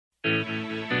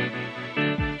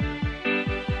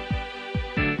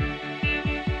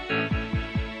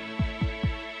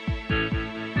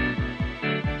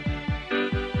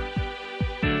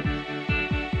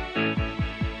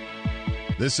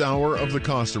This hour of the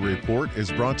Costa Report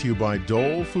is brought to you by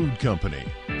Dole Food Company,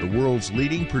 the world's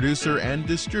leading producer and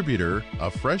distributor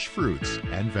of fresh fruits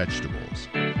and vegetables.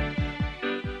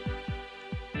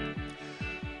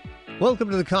 Welcome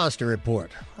to the Costa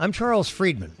Report. I'm Charles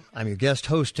Friedman. I'm your guest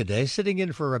host today, sitting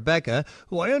in for Rebecca,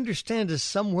 who I understand is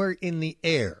somewhere in the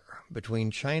air between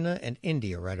China and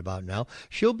India right about now.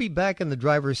 She'll be back in the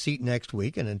driver's seat next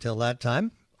week, and until that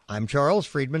time, I'm Charles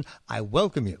Friedman. I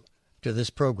welcome you to this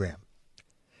program.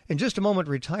 In just a moment,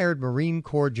 retired Marine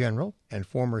Corps General and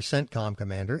former CENTCOM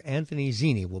Commander Anthony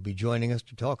Zinni will be joining us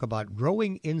to talk about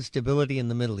growing instability in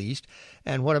the Middle East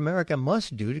and what America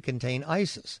must do to contain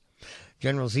ISIS.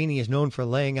 General Zinni is known for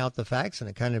laying out the facts in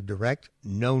a kind of direct,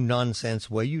 no-nonsense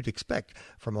way you'd expect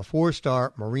from a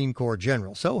four-star Marine Corps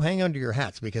general. So hang on to your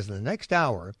hats, because in the next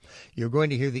hour, you're going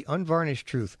to hear the unvarnished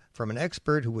truth from an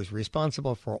expert who was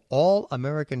responsible for all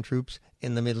American troops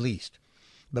in the Middle East.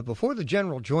 But before the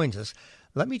general joins us,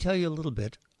 let me tell you a little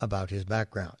bit about his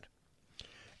background.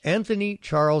 Anthony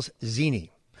Charles Zinni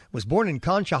was born in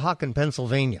Conshohocken,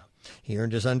 Pennsylvania. He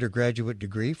earned his undergraduate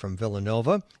degree from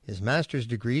Villanova, his master's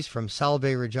degrees from Salve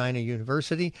Regina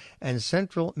University and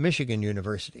Central Michigan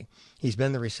University. He's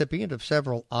been the recipient of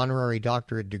several honorary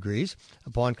doctorate degrees.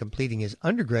 Upon completing his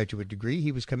undergraduate degree,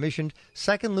 he was commissioned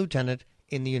second lieutenant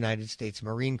in the United States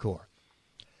Marine Corps.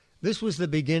 This was the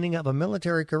beginning of a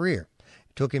military career.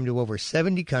 It took him to over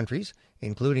 70 countries,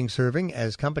 including serving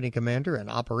as company commander and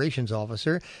operations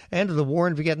officer, and the war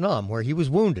in Vietnam, where he was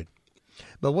wounded.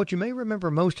 But what you may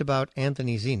remember most about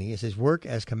Anthony Zinni is his work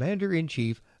as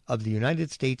Commander-in-Chief of the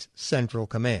United States Central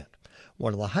Command,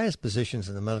 one of the highest positions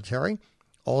in the military,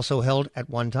 also held at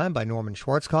one time by Norman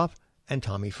Schwarzkopf and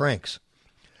Tommy Franks.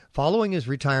 Following his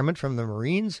retirement from the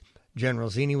Marines, General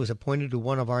Zinni was appointed to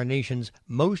one of our nation's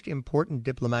most important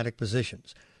diplomatic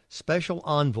positions, Special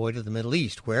Envoy to the Middle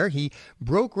East, where he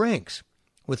broke ranks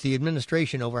with the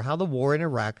administration over how the war in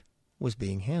Iraq was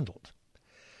being handled.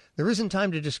 There isn't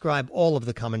time to describe all of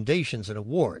the commendations and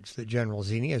awards that General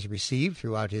Zinni has received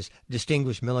throughout his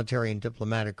distinguished military and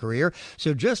diplomatic career,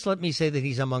 so just let me say that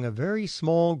he's among a very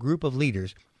small group of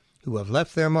leaders who have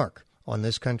left their mark on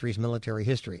this country's military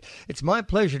history. It's my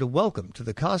pleasure to welcome to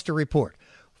the Costa Report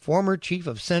former Chief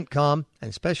of CENTCOM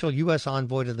and Special U.S.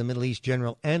 Envoy to the Middle East,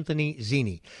 General Anthony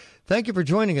Zinni. Thank you for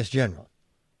joining us, General.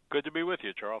 Good to be with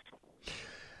you, Charles.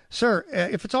 Sir,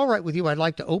 if it's all right with you, I'd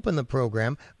like to open the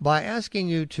program by asking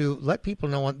you to let people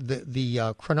know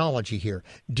the chronology here.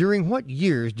 During what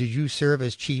years did you serve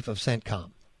as Chief of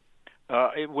CENTCOM?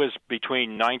 It was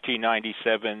between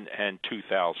 1997 and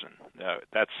 2000.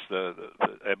 That's the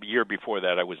year before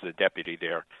that I was the deputy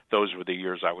there. Those were the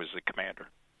years I was the commander.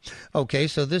 Okay,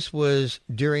 so this was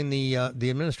during the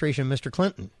administration of Mr.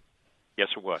 Clinton. Yes,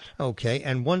 it was. Okay,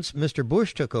 and once Mr.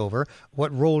 Bush took over,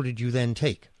 what role did you then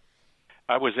take?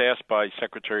 I was asked by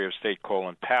Secretary of State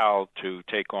Colin Powell to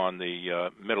take on the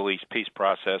Middle East peace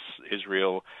process,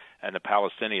 Israel and the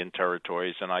Palestinian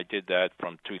territories, and I did that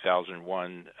from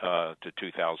 2001 to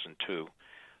 2002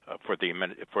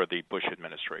 for the Bush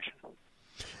administration.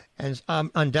 And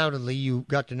undoubtedly, you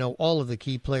got to know all of the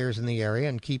key players in the area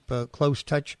and keep close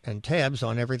touch and tabs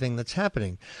on everything that's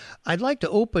happening. I'd like to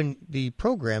open the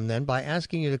program then by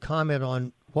asking you to comment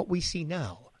on what we see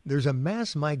now. There's a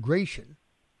mass migration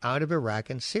out of Iraq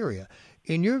and Syria.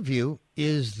 In your view,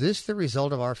 is this the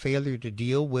result of our failure to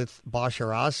deal with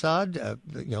Bashar Assad,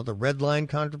 the Red Line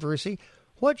controversy?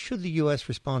 What should the U.S.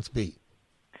 response be?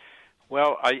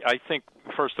 Well, I think,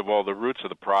 first of all, the roots of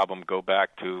the problem go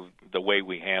back to the way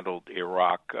we handled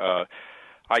Iraq.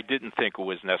 I didn't think it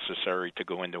was necessary to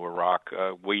go into Iraq.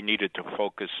 We needed to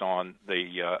focus on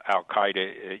the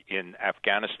al-Qaeda in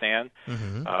Afghanistan.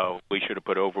 Mm-hmm. We should have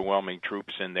put overwhelming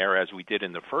troops in there, as we did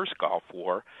in the first Gulf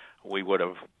War. We would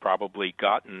have probably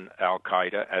gotten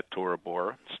al-Qaeda at Tora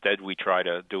Bora. Instead, we try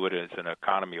to do it as an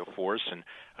economy of force and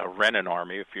rent an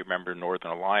army, if you remember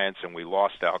Northern Alliance, and we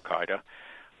lost al-Qaeda.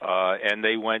 And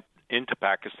they went into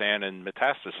Pakistan and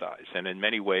metastasized. And in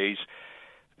many ways,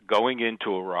 going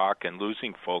into Iraq and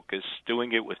losing focus,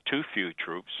 doing it with too few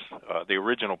troops. The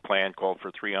original plan called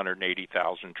for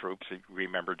 380,000 troops. If you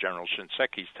remember General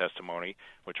Shinseki's testimony,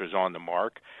 which was on the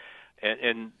mark.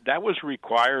 And that was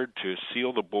required to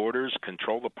seal the borders,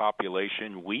 control the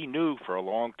population. We knew for a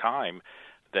long time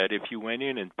that if you went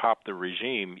in and popped the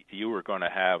regime, you were going to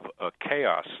have a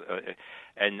chaos,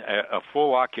 and a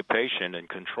full occupation and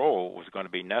control was going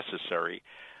to be necessary.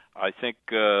 I think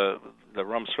the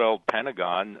Rumsfeld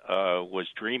Pentagon was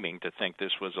dreaming to think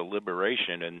this was a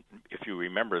liberation, and if you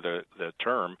remember the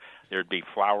term, there'd be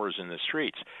flowers in the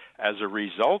streets. As a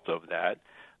result of that,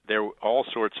 all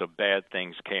sorts of bad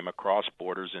things came across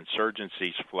borders.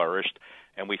 Insurgencies flourished,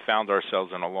 and we found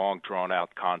ourselves in a long,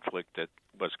 drawn-out conflict that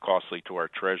was costly to our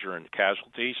treasure and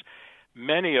casualties.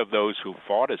 Many of those who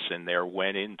fought us in there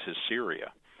went into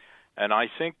Syria. And I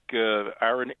think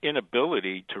our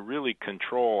inability to really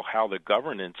control how the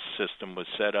governance system was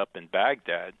set up in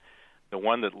Baghdad, the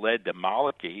one that led to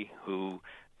Maliki, who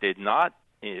did not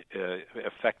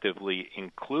effectively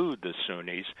include the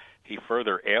Sunnis, he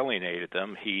further alienated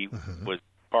them. He was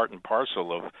part and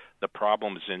parcel of the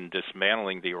problems in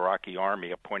dismantling the Iraqi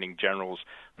army, appointing generals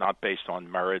not based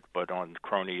on merit but on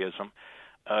cronyism.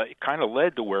 It kind of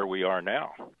led to where we are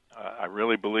now. I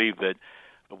really believe that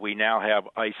we now have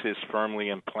ISIS firmly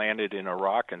implanted in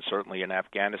Iraq and certainly in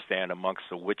Afghanistan amongst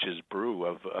the witch's brew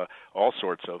of all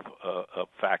sorts of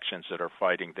factions that are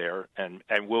fighting there, and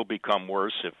will become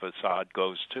worse if Assad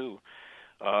goes too.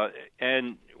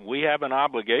 And we have an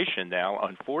obligation now,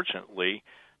 unfortunately,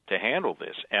 to handle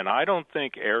this. And I don't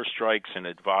think airstrikes and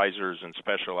advisors and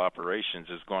special operations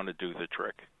is going to do the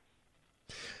trick.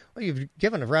 Well, you've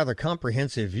given a rather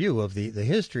comprehensive view of the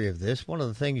history of this. One of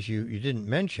the things you didn't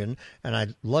mention, and I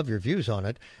love your views on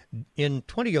it, in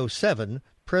 2007,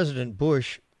 President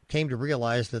Bush came to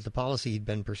realize that the policy he'd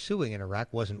been pursuing in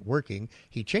Iraq wasn't working.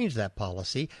 He changed that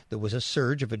policy. There was a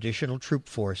surge of additional troop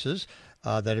forces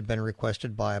that had been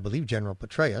requested by, I believe, General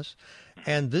Petraeus,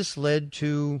 and this led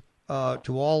to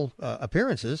all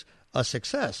appearances, a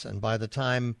success. And by the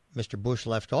time Mr. Bush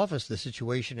left office, the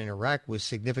situation in Iraq was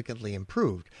significantly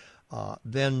improved.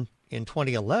 Then in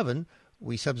 2011,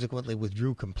 we subsequently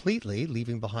withdrew completely,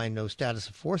 leaving behind no status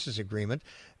of forces agreement.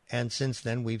 And since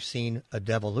then, we've seen a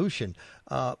devolution.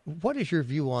 What is your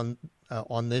view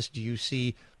on this? Do you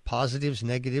see positives,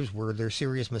 negatives? Were there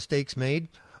serious mistakes made?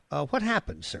 What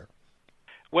happened, sir?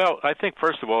 Well, I think,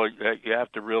 first of all, you have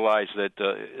to realize that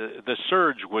the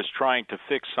surge was trying to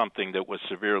fix something that was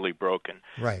severely broken.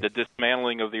 Right. The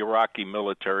dismantling of the Iraqi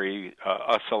military,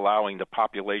 us allowing the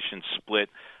population split.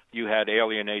 You had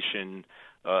alienation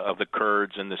of the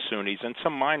Kurds and the Sunnis and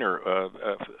some minor of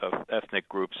ethnic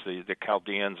groups, the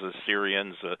Chaldeans, the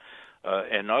Syrians,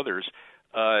 and others.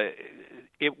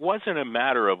 It wasn't a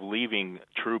matter of leaving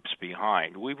troops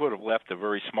behind. We would have left a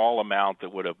very small amount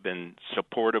that would have been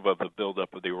supportive of the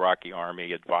buildup of the Iraqi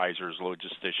army, advisors,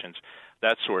 logisticians,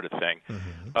 that sort of thing.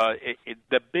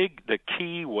 The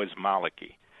key was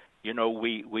Maliki. You know,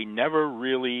 we never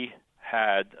really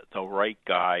had the right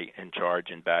guy in charge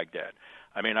in Baghdad.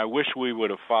 I mean, I wish we would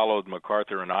have followed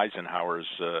MacArthur and Eisenhower's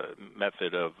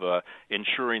method of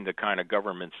ensuring the kind of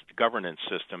governance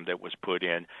system that was put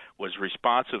in was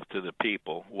responsive to the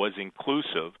people, was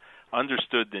inclusive,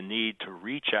 understood the need to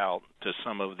reach out to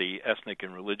some of the ethnic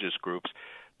and religious groups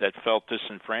that felt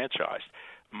disenfranchised.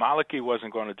 Maliki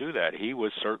wasn't going to do that. He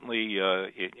was certainly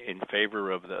in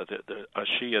favor of the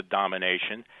Shia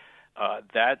domination.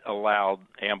 That allowed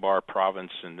Anbar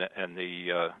province and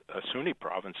the Sunni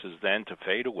provinces then to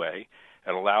fade away.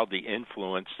 It allowed the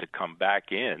influence to come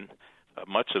back in,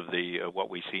 much of the what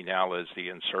we see now as the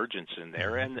insurgents in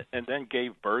there, and then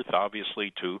gave birth,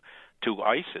 obviously, to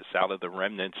ISIS out of the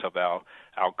remnants of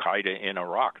Al-Qaeda in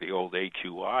Iraq, the old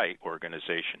AQI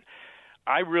organization.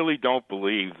 I really don't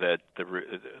believe that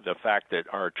the fact that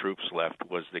our troops left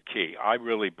was the key. I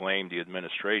really blame the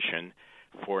administration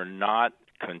for not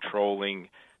controlling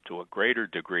to a greater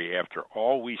degree, after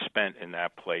all we spent in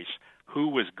that place, who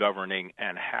was governing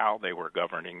and how they were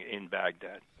governing in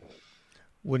Baghdad.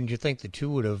 Wouldn't you think the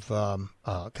two would have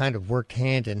kind of worked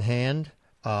hand in hand?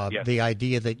 Yes. The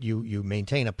idea that you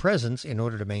maintain a presence in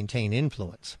order to maintain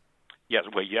influence. Yes,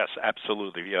 well, yes,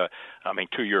 absolutely. I mean,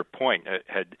 to your point,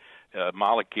 had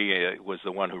Maliki was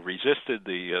the one who resisted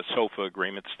the SOFA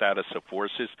agreement, status of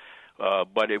forces,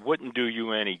 but it wouldn't do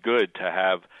you any good to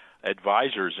have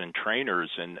advisors and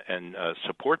trainers and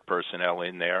support personnel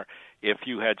in there if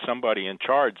you had somebody in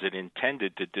charge that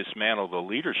intended to dismantle the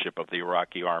leadership of the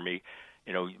Iraqi army,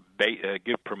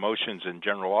 give promotions in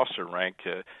general officer rank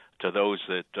to those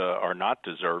that are not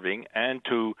deserving, and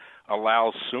to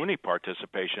allow Sunni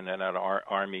participation in that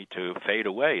army to fade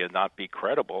away and not be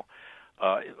credible.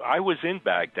 I was in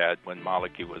Baghdad when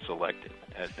Maliki was elected,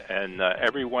 and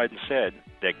everyone said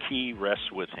the key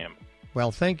rests with him.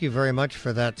 Well, thank you very much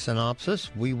for that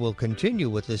synopsis. We will continue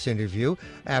with this interview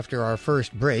after our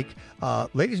first break.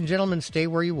 Ladies and gentlemen, stay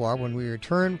where you are. When we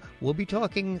return, we'll be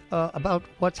talking about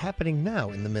what's happening now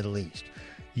in the Middle East.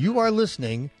 You are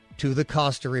listening to the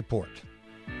Costa Report.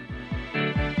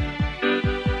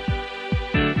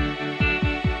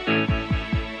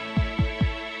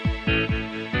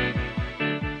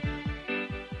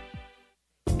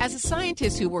 As a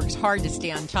scientist who works hard to stay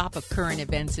on top of current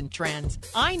events and trends,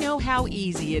 I know how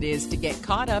easy it is to get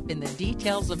caught up in the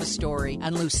details of a story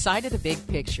and lose sight of the big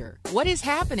picture. What is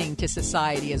happening to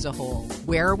society as a whole?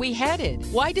 Where are we headed?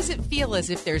 Why does it feel as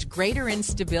if there's greater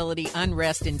instability,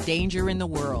 unrest, and danger in the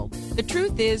world? The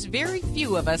truth is, very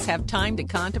few of us have time to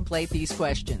contemplate these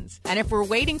questions. And if we're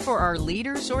waiting for our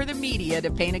leaders or the media to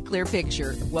paint a clear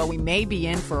picture, well, we may be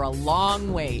in for a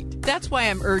long wait. That's why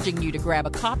I'm urging you to grab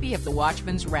a copy of The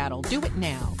Watchman's Rattle. Do it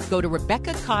now. Go to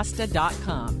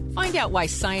RebeccaCosta.com. Find out why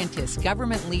scientists,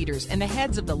 government leaders, and the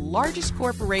heads of the largest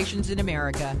corporations in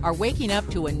America are waking up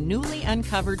to a newly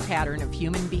uncovered pattern of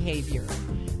human behavior.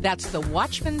 That's The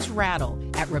Watchman's Rattle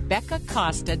at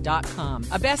RebeccaCosta.com,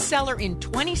 a bestseller in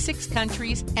 26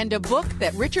 countries and a book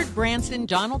that Richard Branson,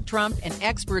 Donald Trump, and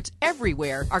experts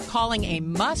everywhere are calling a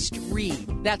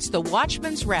must-read. That's The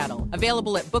Watchman's Rattle,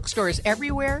 available at bookstores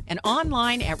everywhere and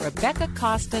online at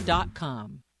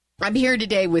RebeccaCosta.com. I'm here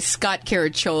today with Scott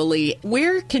Caraccioli.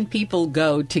 Where can people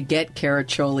go to get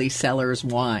Caraccioli Cellars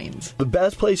wines? The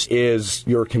best place is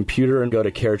your computer and go to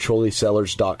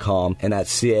CaraccioliCellars.com, and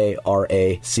that's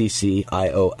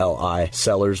CARACCIOLI,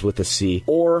 Cellars with a C.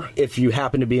 Or if you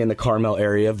happen to be in the Carmel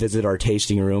area, visit our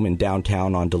tasting room in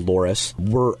downtown on Dolores.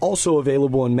 We're also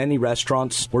available in many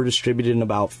restaurants. We're distributed in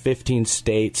about 15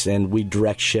 states, and we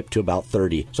direct ship to about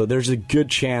 30. So there's a good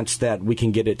chance that we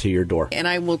can get it to your door. And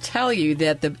I will tell you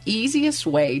that the easiest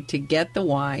way to get the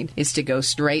wine is to go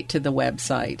straight to the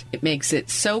website. It makes it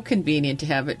so convenient to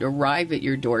have it arrive at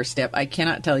your doorstep. I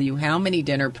cannot tell you how many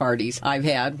dinner parties I've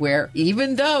had where,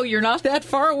 even though you're not that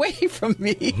far away from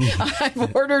me,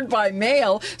 I've ordered by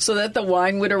mail so that the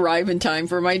wine would arrive in time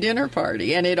for my dinner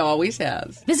party, and it always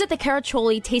has. Visit the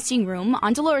Caraccioli Tasting Room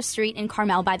on Dolores Street in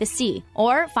Carmel by the Sea,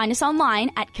 or find us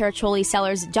online at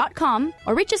CaraccioliCellars.com,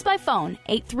 or reach us by phone,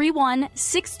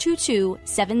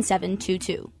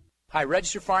 831-622-7722. Hi,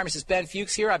 registered pharmacist Ben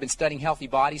Fuchs here. I've been studying healthy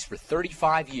bodies for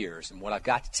 35 years, and what I've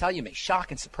got to tell you may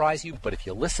shock and surprise you, but if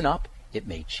you listen up, it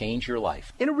may change your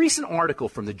life. In a recent article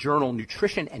from the journal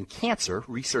Nutrition and Cancer,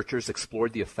 researchers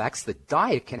explored the effects that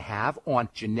diet can have on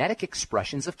genetic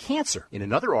expressions of cancer. In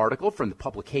another article from the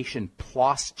publication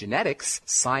PLOS Genetics,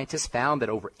 scientists found that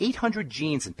over 800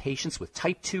 genes in patients with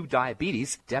type 2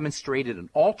 diabetes demonstrated an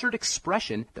altered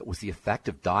expression that was the effect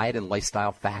of diet and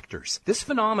lifestyle factors. This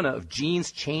phenomena of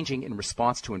genes changing in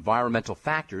response to environmental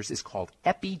factors is called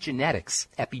epigenetics.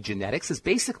 Epigenetics is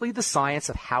basically the science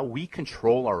of how we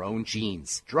control our own genes.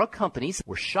 Drug companies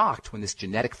were shocked when this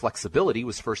genetic flexibility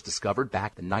was first discovered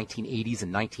back in the 1980s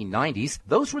and 1990s.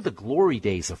 Those were the glory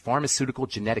days of pharmaceutical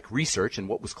genetic research and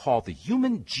what was called the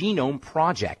Human Genome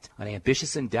Project, an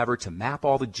ambitious endeavor to map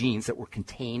all the genes that were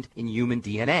contained in human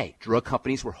DNA. Drug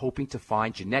companies were hoping to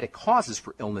find genetic causes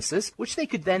for illnesses, which they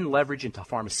could then leverage into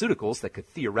pharmaceuticals that could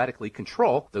theoretically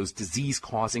control those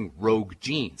disease-causing rogue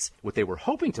genes. What they were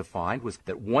hoping to find was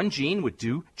that one gene would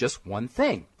do just one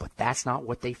thing, but that's not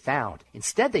what they found.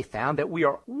 Instead, they found that we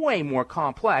are way more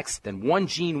complex than one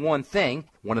gene, one thing.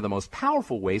 One of the most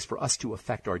powerful ways for us to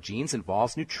affect our genes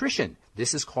involves nutrition.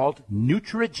 This is called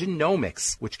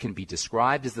nutrigenomics, which can be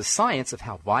described as the science of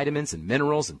how vitamins and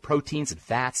minerals and proteins and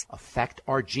fats affect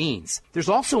our genes. There's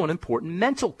also an important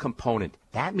mental component.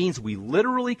 That means we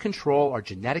literally control our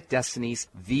genetic destinies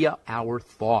via our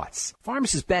thoughts.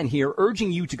 Pharmacist Ben here,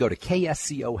 urging you to go to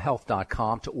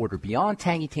kscohealth.com to order Beyond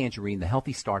Tangy Tangerine, the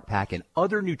Healthy Start Pack, and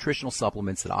other nutritional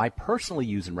supplements that I personally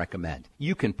use and recommend.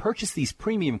 You can purchase these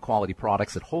premium quality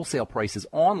products at wholesale prices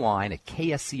online at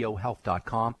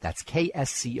kscohealth.com. That's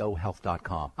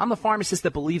kscohealth.com. I'm the pharmacist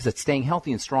that believes that staying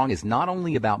healthy and strong is not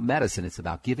only about medicine, it's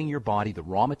about giving your body the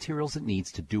raw materials it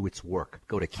needs to do its work.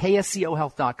 Go to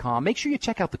kscohealth.com. Make sure you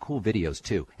check out the cool videos,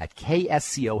 too, at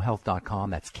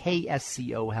kscohealth.com. That's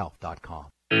kscohealth.com.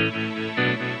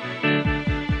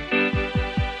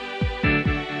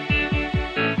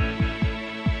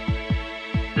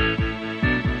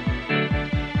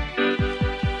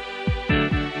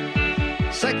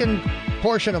 Second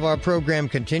portion of our program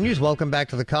continues. Welcome back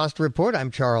to the Costa Report.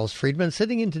 I'm Charles Friedman,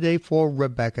 sitting in today for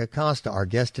Rebecca Costa. Our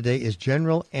guest today is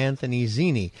General Anthony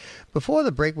Zinni. Before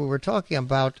the break, we were talking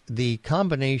about the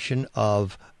combination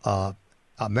of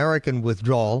American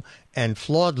withdrawal and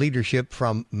flawed leadership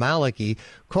from Maliki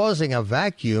causing a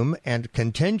vacuum and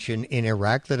contention in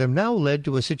Iraq that have now led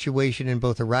to a situation in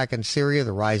both Iraq and Syria,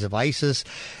 the rise of ISIS,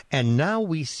 and now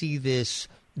we see this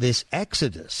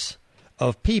exodus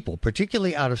of people,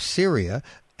 particularly out of Syria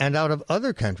and out of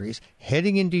other countries,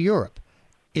 heading into Europe.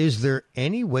 Is there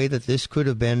any way that this could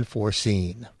have been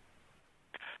foreseen?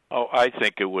 Oh, I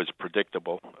think it was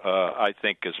predictable. I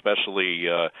think especially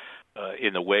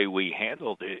in the way we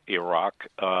handled Iraq,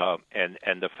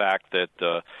 and the fact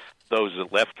that those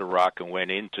that left Iraq and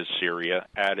went into Syria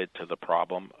added to the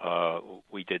problem.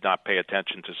 We did not pay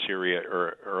attention to Syria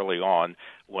early on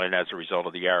when, as a result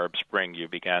of the Arab Spring, you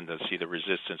began to see the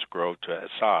resistance grow to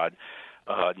Assad.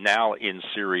 Now in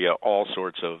Syria, all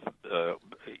sorts of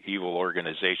evil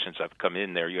organizations have come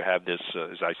in there. You have this,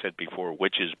 as I said before,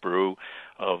 witch's brew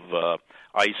of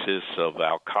ISIS, of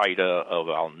Al-Qaeda, of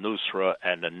al-Nusra,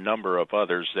 and a number of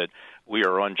others that we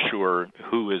are unsure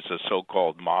who is a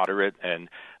so-called moderate and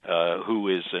who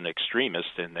is an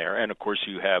extremist in there. And, of course,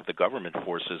 you have the government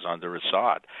forces under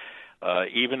Assad.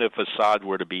 Even if Assad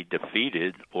were to be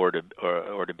defeated or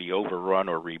to be overrun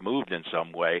or removed in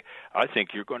some way, I think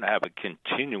you're going to have a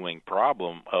continuing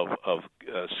problem of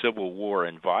civil war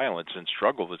and violence and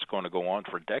struggle that's going to go on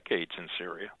for decades in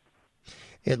Syria.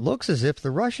 It looks as if the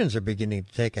Russians are beginning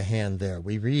to take a hand there.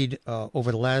 We read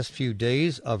over the last few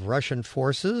days of Russian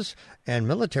forces and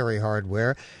military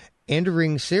hardware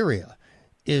entering Syria.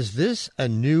 Is this a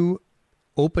new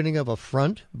opening of a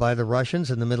front by the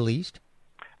Russians in the Middle East?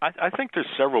 I think there's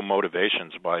several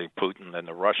motivations by Putin and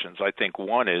the Russians. I think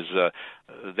one is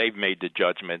they've made the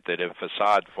judgment that if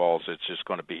Assad falls, it's just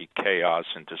going to be chaos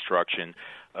and destruction.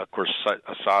 Of course,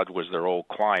 Assad was their old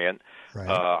client. Right.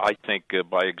 I think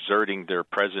by exerting their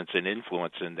presence and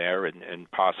influence in there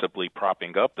and possibly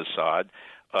propping up Assad,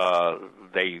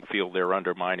 they feel they're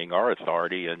undermining our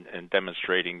authority and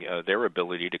demonstrating their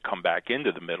ability to come back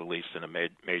into the Middle East in a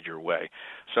major way.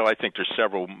 So I think there's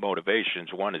several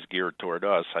motivations. One is geared toward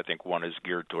us. I think one is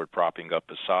geared toward propping up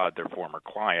Assad, their former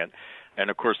client. And,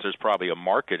 of course, there's probably a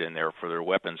market in there for their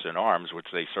weapons and arms, which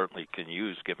they certainly can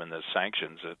use given the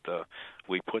sanctions that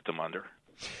we put them under.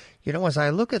 You know, as I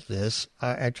look at this,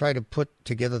 I try to put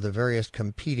together the various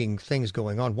competing things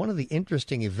going on. One of the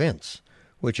interesting events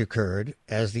which occurred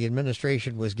as the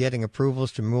administration was getting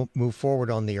approvals to move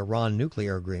forward on the Iran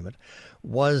nuclear agreement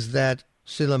was that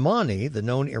Soleimani, the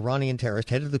known Iranian terrorist,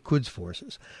 head of the Quds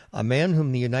forces, a man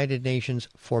whom the United Nations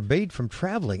forbade from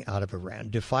traveling out of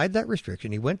Iran, defied that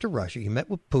restriction. He went to Russia. He met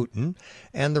with Putin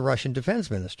and the Russian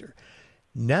defense minister.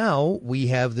 Now we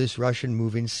have this Russian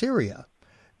move in Syria.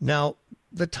 Now,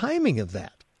 the timing of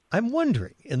that, I'm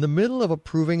wondering, in the middle of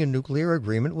approving a nuclear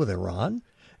agreement with Iran,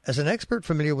 as an expert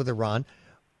familiar with Iran,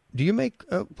 what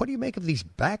do you make of these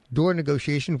backdoor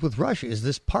negotiations with Russia? Is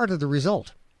this part of the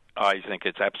result? I think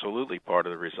it's absolutely part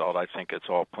of the result. I think it's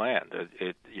all planned.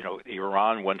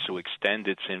 Iran wants to extend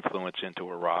its influence into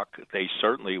Iraq. They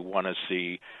certainly want to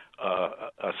see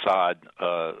Assad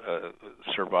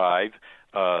survive.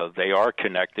 They are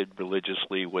connected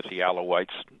religiously with the Alawites.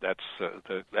 That's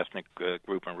the ethnic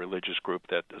group and religious group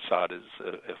that Assad is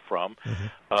from.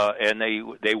 Mm-hmm. And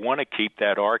they want to keep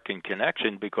that arc in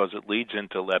connection because it leads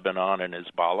into Lebanon and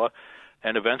Hezbollah,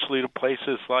 and eventually to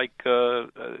places like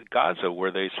Gaza,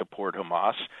 where they support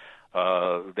Hamas.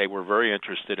 They were very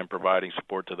interested in providing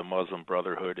support to the Muslim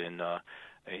Brotherhood in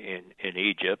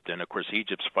Egypt, and of course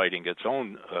Egypt's fighting its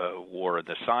own war in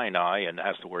the Sinai and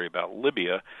has to worry about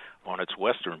Libya on its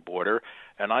western border.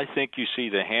 And I think you see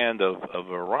the hand of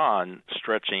Iran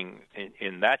stretching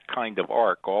in that kind of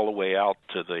arc all the way out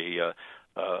to the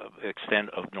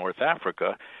extent of North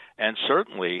Africa. And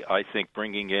certainly, I think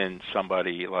bringing in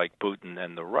somebody like Putin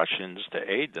and the Russians to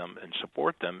aid them and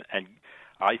support them, and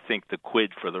I think the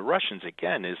quid for the Russians,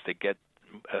 again, is to get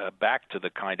back to the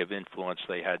kind of influence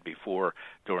they had before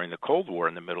during the Cold War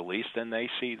in the Middle East, and they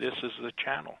see this as the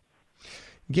channel.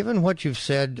 Given what you've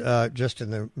said just in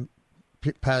the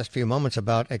past few moments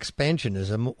about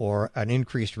expansionism or an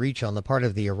increased reach on the part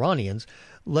of the Iranians,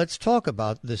 let's talk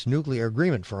about this nuclear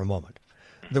agreement for a moment.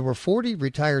 There were 40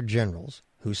 retired generals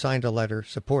who signed a letter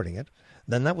supporting it.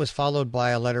 Then that was followed by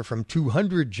a letter from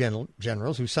 200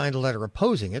 generals who signed a letter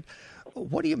opposing it.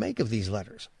 What do you make of these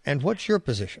letters, and what's your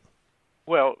position?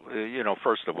 Well,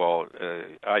 first of all,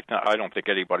 I don't think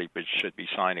anybody should be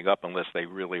signing up unless they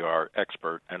really are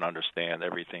expert and understand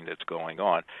everything that's going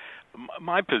on.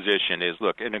 My position is,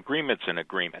 look, an agreement's an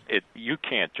agreement. You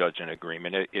can't judge an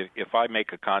agreement. If I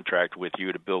make a contract with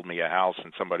you to build me a house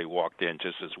and somebody walked in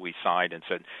just as we signed and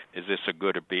said, is this a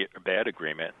good or bad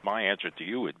agreement? My answer to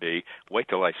you would be, wait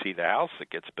till I see the house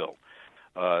that gets built.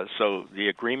 So the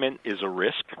agreement is a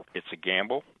risk. It's a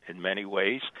gamble in many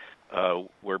ways.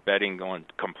 We're betting on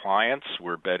compliance.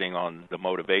 We're betting on the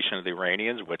motivation of the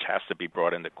Iranians, which has to be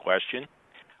brought into question.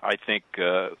 I think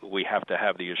we have to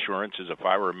have the assurances, if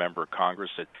I were a member of Congress,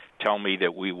 that tell me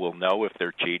that we will know if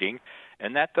they're cheating.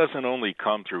 And that doesn't only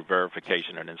come through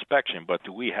verification and inspection, but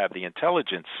do we have the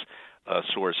intelligence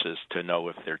sources to know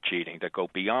if they're cheating that go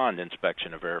beyond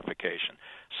inspection and verification?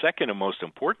 Second and most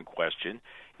important question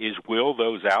is will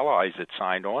those allies that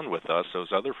signed on with us,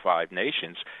 those other 5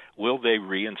 nations, will they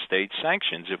reinstate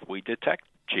sanctions if we detect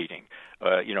cheating?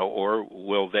 Or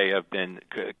will they have been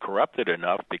corrupted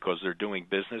enough because they're doing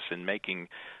business and making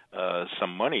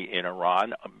some money in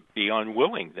Iran, be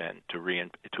unwilling then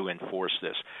to enforce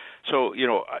this? So,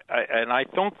 I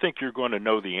don't think you're going to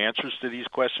know the answers to these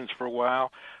questions for a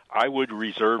while. I would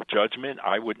reserve judgment.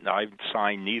 I'd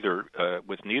sign neither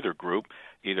with neither group,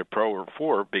 either pro or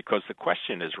for, because the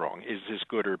question is wrong. Is this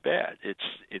good or bad?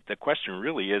 The question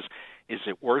really is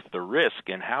it worth the risk,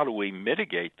 and how do we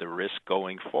mitigate the risk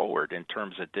going forward in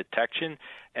terms of detection,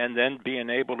 and then being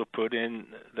able to put in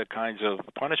the kinds of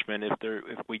punishment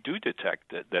if we do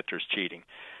detect that there's cheating.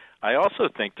 I also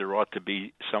think there ought to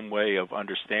be some way of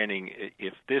understanding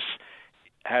if this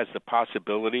has the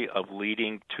possibility of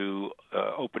leading to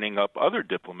opening up other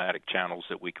diplomatic channels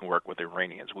that we can work with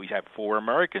Iranians. We have 4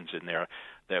 Americans in there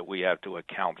that we have to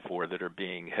account for that are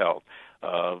being held.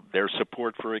 Their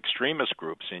support for extremist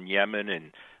groups in Yemen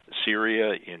and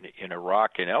Syria, in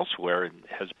Iraq and elsewhere, in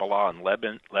Hezbollah and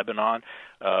Lebanon.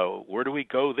 Where do we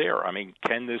go there? I mean,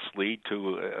 can this lead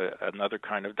to another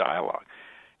kind of dialogue?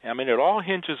 I mean, it all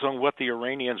hinges on what the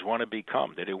Iranians want to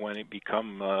become. Do they want to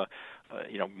become,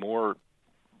 more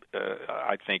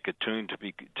I think, attuned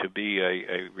to be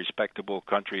a respectable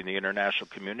country in the international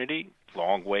community?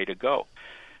 Long way to go.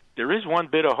 There is one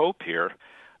bit of hope here,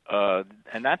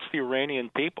 and that's the Iranian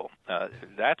people.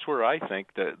 That's where I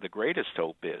think the greatest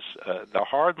hope is. The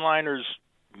hardliners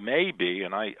may be,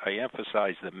 and I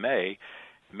emphasize the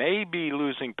may be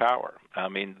losing power. I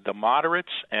mean, the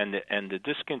moderates and the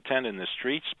discontent in the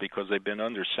streets because they've been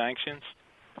under sanctions,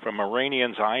 from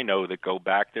Iranians I know that go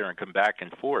back there and come back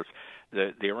and forth,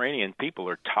 the Iranian people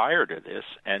are tired of this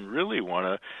and really want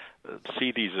to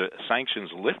see these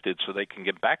sanctions lifted so they can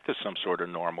get back to some sort of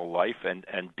normal life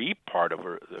and be part of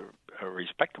a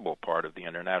respectable part of the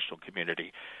international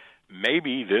community.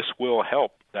 Maybe this will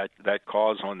help that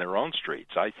cause on their own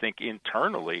streets. I think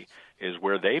internally is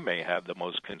where they may have the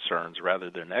most concerns rather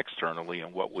than externally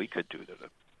and what we could do to them.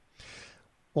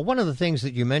 Well, one of the things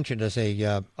that you mentioned as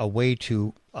a way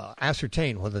to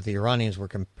ascertain whether the Iranians were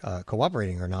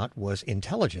cooperating or not was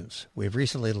intelligence. We've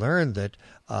recently learned that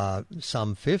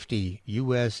some 50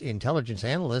 U.S. intelligence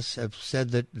analysts have said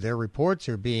that their reports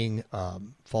are being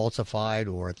falsified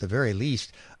or at the very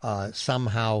least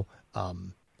somehow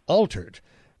altered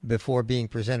before being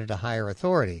presented to higher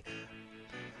authority.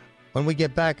 When we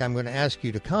get back, I'm going to ask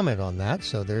you to comment on that,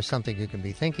 so there's something you can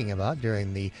be thinking about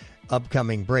during the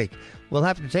upcoming break. We'll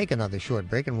have to take another short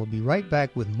break, and we'll be right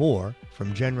back with more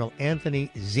from General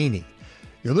Anthony Zinni.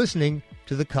 You're listening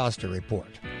to the Costa Report.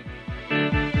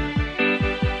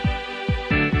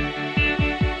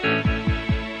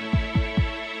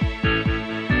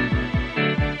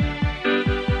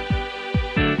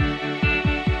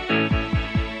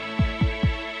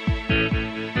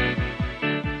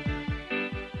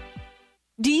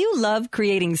 Do you love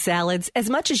creating salads as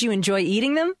much as you enjoy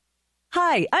eating them?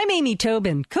 Hi, I'm Amy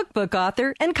Tobin, cookbook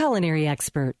author and culinary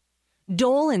expert.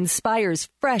 Dole inspires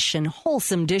fresh and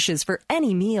wholesome dishes for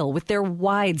any meal with their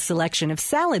wide selection of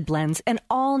salad blends and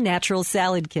all-natural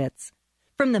salad kits.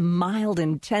 From the mild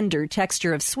and tender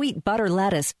texture of sweet butter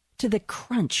lettuce to the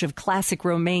crunch of classic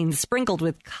romaine sprinkled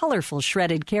with colorful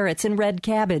shredded carrots and red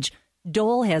cabbage,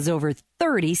 Dole has over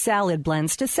 30 salad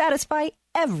blends to satisfy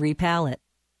every palate.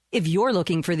 If you're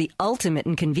looking for the ultimate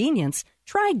in convenience,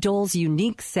 try Dole's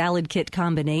unique salad kit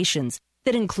combinations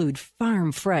that include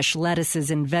farm-fresh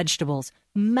lettuces and vegetables,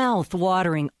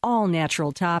 mouth-watering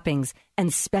all-natural toppings,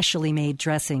 and specially made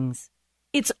dressings.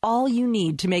 It's all you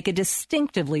need to make a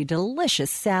distinctively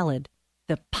delicious salad.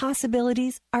 The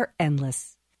possibilities are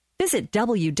endless. Visit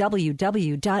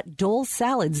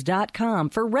www.dolesalads.com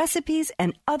for recipes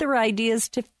and other ideas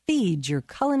to feed your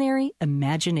culinary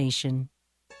imagination.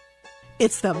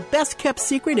 It's the best-kept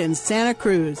secret in Santa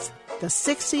Cruz. The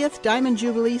 60th Diamond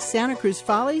Jubilee Santa Cruz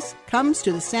Follies comes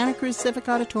to the Santa Cruz Civic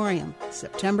Auditorium,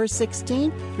 September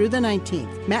 16th through the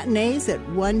 19th. Matinees at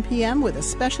 1 p.m. with a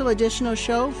special additional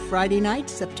show Friday night,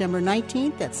 September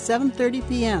 19th at 7:30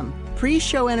 p.m.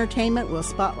 Pre-show entertainment will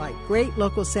spotlight great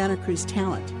local Santa Cruz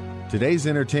talent. Today's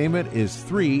entertainment is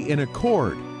 3 in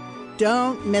Accord.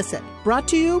 Don't miss it. Brought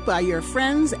to you by your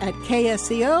friends at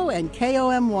KSCO and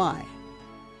KOMY.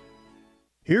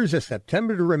 Here's a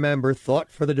September to Remember thought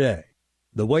for the day.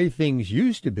 The way things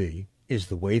used to be is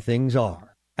the way things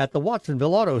are. At the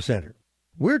Watsonville Auto Center,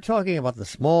 we're talking about the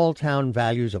small-town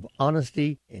values of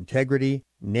honesty, integrity,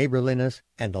 neighborliness,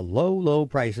 and the low, low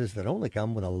prices that only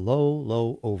come with a low,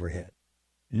 low overhead.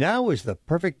 Now is the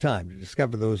perfect time to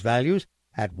discover those values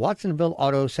at Watsonville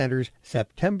Auto Center's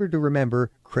September to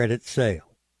Remember credit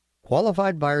sale.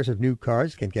 Qualified buyers of new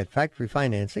cars can get factory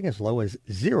financing as low as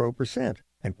 0%,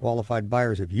 and qualified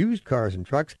buyers of used cars and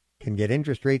trucks can get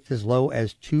interest rates as low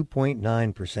as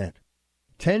 2.9%.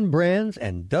 10 brands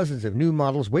and dozens of new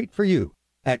models wait for you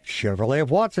at Chevrolet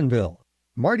of Watsonville,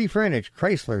 Marty Franich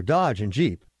Chrysler, Dodge, and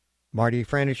Jeep, Marty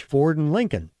Franich Ford and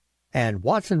Lincoln, and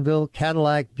Watsonville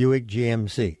Cadillac Buick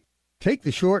GMC. Take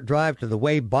the short drive to the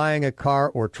way buying a car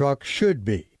or truck should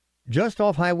be, just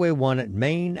off Highway 1 at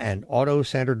Main and Auto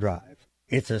Center Drive.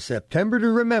 It's a September to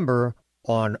remember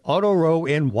on Auto Row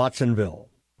in Watsonville.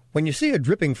 When you see a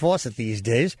dripping faucet these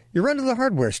days, you run to the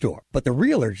hardware store. But the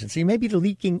real urgency may be the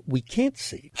leaking we can't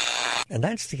see. And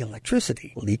that's the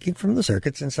electricity leaking from the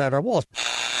circuits inside our walls.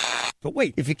 But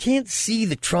wait, if you can't see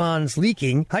the trons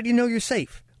leaking, how do you know you're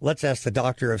safe? Let's ask the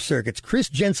doctor of circuits, Chris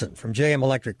Jensen from JM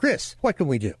Electric. Chris, what can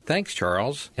we do? Thanks,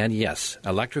 Charles. And yes,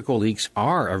 electrical leaks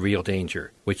are a real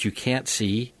danger, which you can't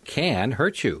see can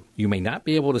hurt you. You may not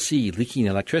be able to see leaking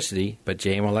electricity, but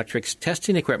JM Electric's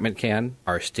testing equipment can.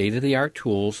 Our state-of-the-art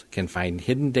tools can find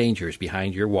hidden dangers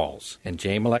behind your walls. And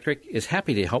JM Electric is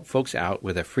happy to help folks out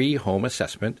with a free home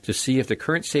assessment to see if the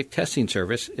current safe testing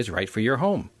service is right for your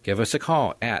home. Give us a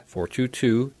call at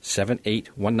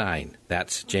 422-7819.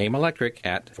 That's JM Electric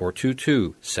at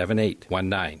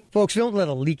 422-7819. Folks, don't let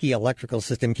a leaky electrical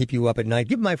system keep you up at night.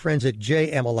 Give my friends at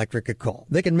JM Electric a call.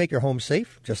 They can make your home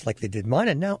safe, just like they did mine,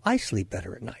 and now I sleep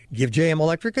better at night. Give JM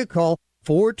Electric a call,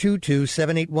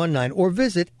 422-7819, or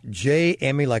visit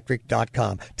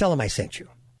jmelectric.com. Tell them I sent you.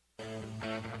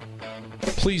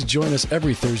 Please join us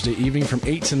every Thursday evening from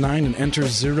 8 to 9 and enter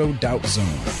Zero Doubt Zone.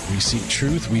 We seek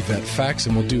truth, we vet facts,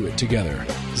 and we'll do it together.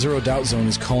 Zero Doubt Zone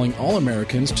is calling all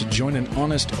Americans to join an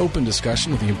honest, open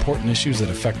discussion of the important issues that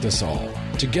affect us all.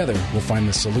 Together, we'll find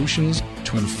the solutions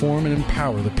to inform and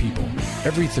empower the people.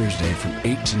 Every Thursday from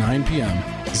 8 to 9 p.m.,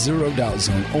 Zero Doubt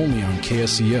Zone only on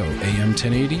KSCO, AM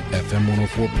 1080, FM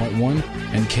 104.1,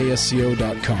 and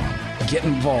KSCO.com. Get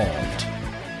involved.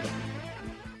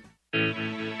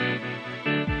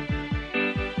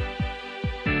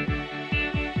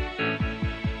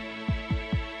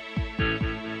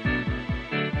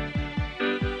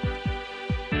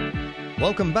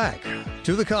 Welcome back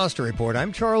to the Costa Report.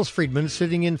 I'm Charles Friedman,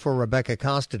 sitting in for Rebecca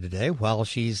Costa today while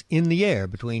she's in the air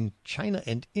between China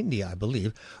and India, I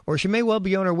believe, or she may well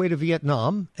be on her way to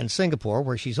Vietnam and Singapore,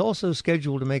 where she's also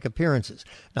scheduled to make appearances.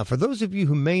 Now, for those of you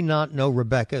who may not know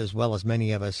Rebecca as well as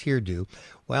many of us here do,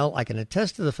 well, I can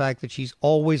attest to the fact that she's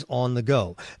always on the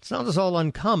go. It's not at all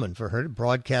uncommon for her to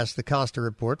broadcast the Costa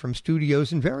Report from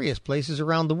studios in various places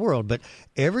around the world, but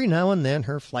every now and then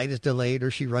her flight is delayed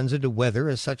or she runs into weather,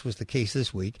 as such was the case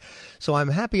this week. So I'm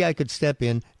happy I could step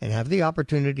in and have the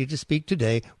opportunity to speak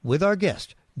today with our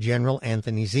guest, General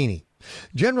Anthony Zinni.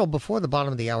 General, before the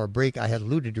bottom of the hour break, I had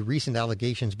alluded to recent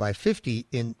allegations by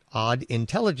 50-odd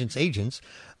intelligence agents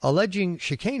alleging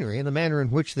chicanery in the manner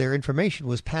in which their information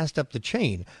was passed up the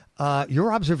chain.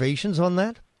 Your observations on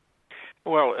that?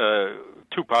 Well,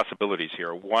 two possibilities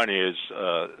here. One is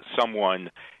someone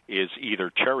is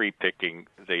either cherry-picking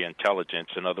the intelligence,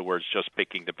 in other words, just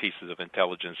picking the pieces of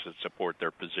intelligence that support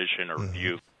their position or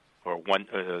view, or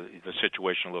the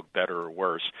situation look better or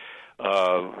worse.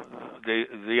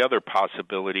 The other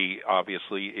possibility,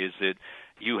 obviously, is that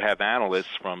you have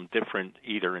analysts from different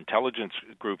either intelligence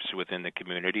groups within the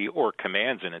community or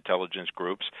commands and intelligence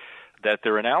groups that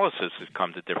their analysis has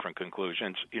come to different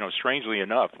conclusions. You know, strangely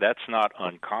enough, that's not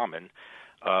uncommon.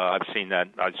 I've seen that.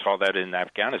 I saw that in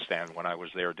Afghanistan when I was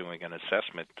there doing an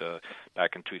assessment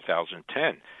back in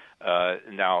 2010.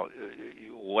 Now,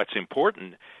 what's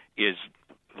important is,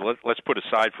 let's put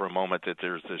aside for a moment that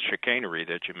there's the chicanery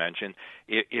that you mentioned.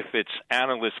 If it's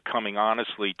analysts coming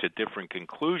honestly to different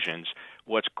conclusions,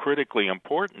 what's critically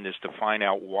important is to find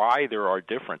out why there are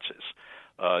differences.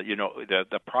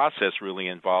 The process really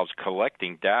involves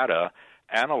collecting data,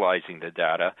 analyzing the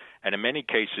data, and in many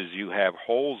cases you have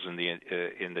holes in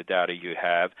the data you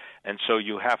have, and so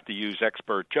you have to use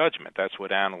expert judgment. That's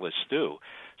what analysts do.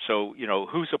 So,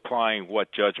 who's applying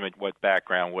what judgment, what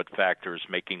background, what factors,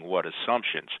 making what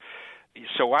assumptions.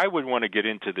 So I would want to get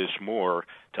into this more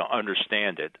to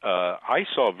understand it. I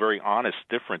saw very honest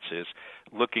differences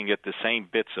looking at the same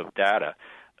bits of data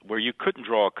where you couldn't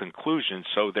draw a conclusion,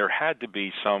 so there had to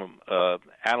be some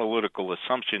analytical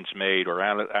assumptions made or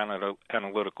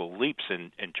analytical leaps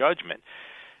in judgment.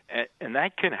 And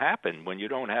that can happen when you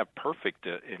don't have perfect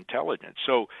intelligence.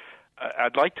 So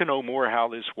I'd like to know more how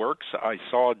this works. I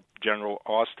saw General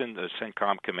Austin, the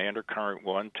CENTCOM commander, current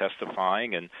one,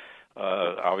 testifying, and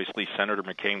obviously Senator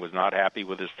McCain was not happy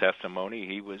with his testimony.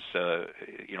 He was,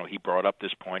 he brought up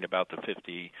this point about the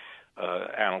 50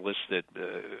 analysts that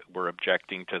were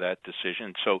objecting to that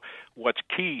decision. So what's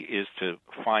key is to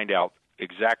find out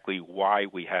exactly why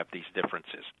we have these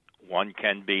differences. One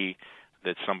can be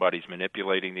that somebody's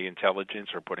manipulating the intelligence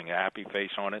or putting a happy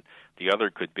face on it. The other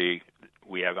could be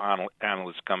we have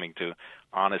analysts coming to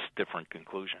honest, different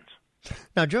conclusions.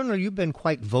 Now, General, you've been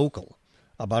quite vocal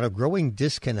about a growing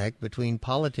disconnect between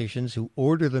politicians who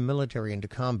order the military into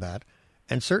combat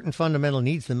and certain fundamental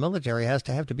needs the military has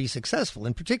to have to be successful,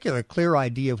 in particular, a clear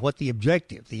idea of what the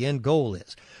objective, the end goal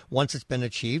is. Once it's been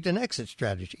achieved, an exit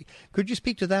strategy. Could you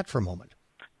speak to that for a moment?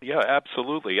 Yeah,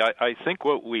 absolutely. I think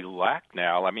what we lack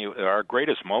now, our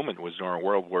greatest moment was during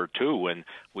World War II when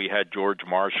we had George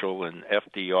Marshall and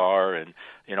FDR,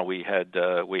 and we had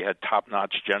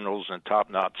top-notch generals and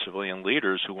top-notch civilian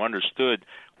leaders who understood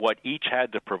what each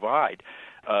had to provide.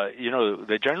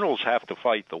 The generals have to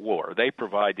fight the war. They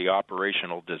provide the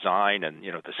operational design and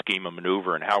the scheme of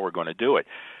maneuver and how we're going to do it.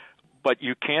 But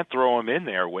you can't throw them in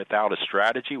there without a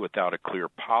strategy, without a clear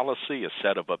policy, a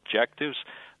set of objectives.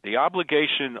 The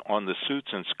obligation on the suits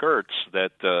and skirts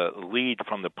that lead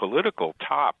from the political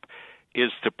top is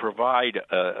to provide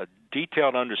a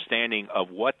detailed understanding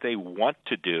of what they want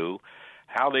to do,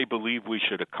 how they believe we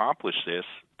should accomplish this,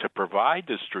 to provide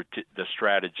the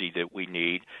strategy that we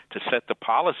need, to set the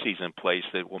policies in place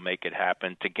that will make it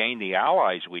happen, to gain the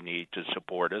allies we need to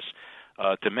support us,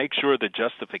 to make sure the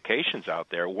justification's out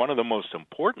there. One of the most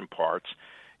important parts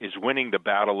is winning the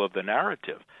battle of the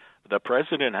narrative. The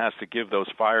president has to give those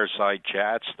fireside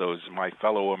chats, those my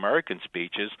fellow American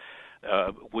speeches.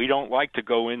 We don't like to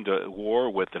go into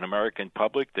war with an American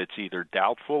public that's either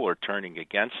doubtful or turning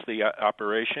against the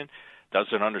operation,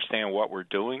 doesn't understand what we're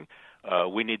doing.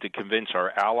 We need to convince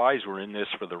our allies we're in this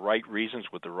for the right reasons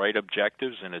with the right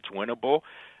objectives, and it's winnable.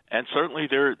 And certainly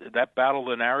that battle of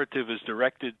the narrative is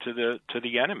directed to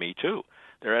the enemy, too.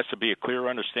 There has to be a clear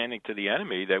understanding to the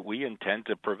enemy that we intend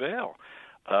to prevail.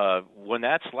 When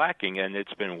that's lacking, and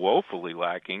it's been woefully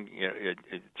lacking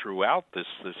throughout this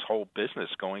whole business,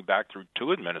 going back through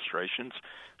 2 administrations,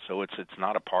 so it's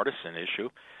not a partisan issue.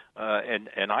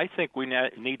 And I think we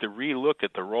need to relook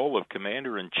at the role of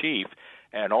commander-in-chief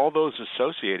and all those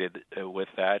associated with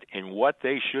that in what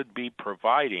they should be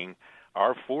providing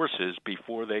our forces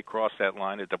before they cross that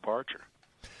line of departure.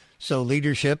 So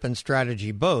leadership and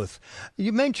strategy both.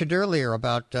 You mentioned earlier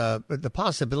about the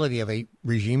possibility of a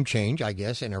regime change, I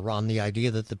guess, in Iran, the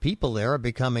idea that the people there are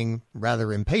becoming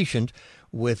rather impatient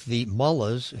with the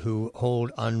mullahs who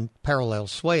hold unparalleled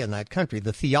sway in that country,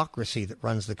 the theocracy that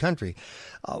runs the country.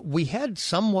 We had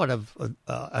somewhat of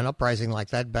an uprising like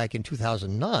that back in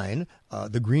 2009,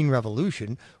 the Green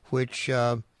Revolution, which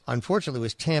unfortunately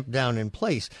was tamped down in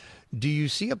place. Do you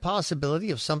see a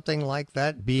possibility of something like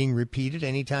that being repeated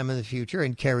anytime in the future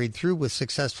and carried through with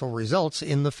successful results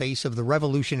in the face of the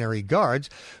Revolutionary Guards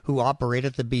who operate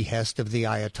at the behest of the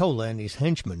Ayatollah and his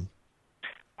henchmen?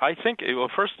 I think,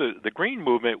 first, the Green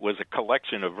Movement was a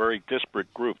collection of very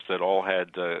disparate groups that all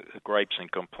had gripes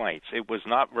and complaints. It was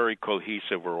not very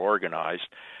cohesive or organized.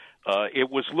 It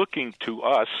was looking to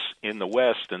us in the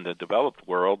West and the developed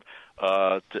world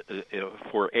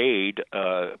for aid,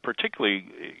 particularly,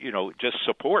 just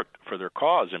support for their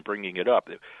cause and bringing it up.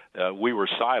 We were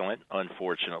silent,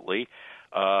 unfortunately.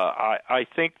 I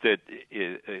think that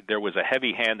there was a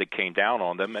heavy hand that came down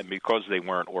on them, and because they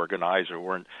weren't organized or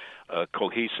weren't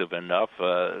cohesive enough,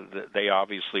 they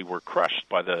obviously were crushed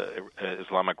by the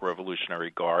Islamic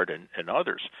Revolutionary Guard and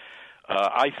others.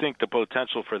 I think the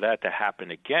potential for that to happen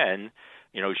again,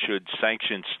 should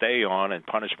sanctions stay on and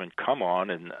punishment come on,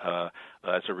 and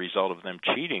as a result of them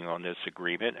cheating on this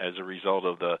agreement, as a result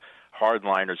of the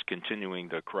hardliners continuing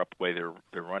the corrupt way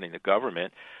they're running the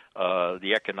government,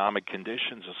 the economic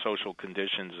conditions, the social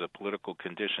conditions, the political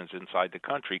conditions inside the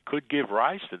country could give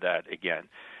rise to that again.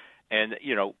 And,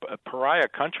 pariah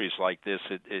countries like this,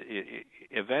 it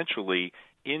eventually,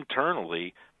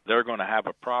 internally, they're going to have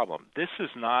a problem. This is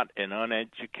not an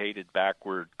uneducated,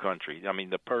 backward country. I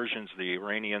mean, the Persians, the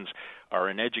Iranians are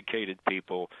an educated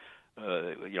people,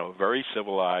 very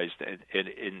civilized,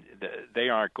 and they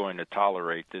aren't going to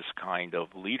tolerate this kind of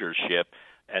leadership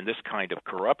and this kind of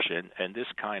corruption and this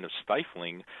kind of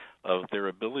stifling of their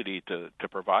ability to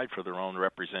provide for their own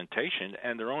representation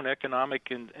and their own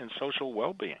economic and social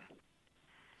well-being.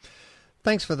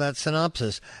 Thanks for that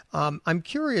synopsis. I'm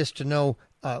curious to know,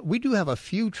 we do have a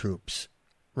few troops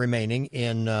remaining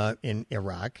in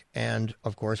Iraq, and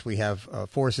of course we have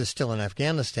forces still in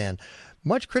Afghanistan.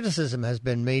 Much criticism has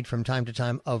been made from time to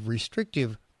time of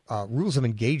restrictive rules of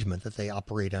engagement that they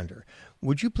operate under.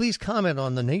 Would you please comment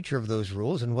on the nature of those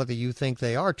rules and whether you think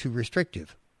they are too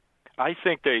restrictive? I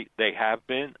think they have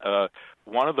been.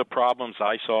 One of the problems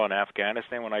I saw in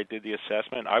Afghanistan when I did the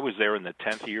assessment, I was there in the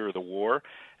 10th year of the war,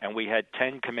 and we had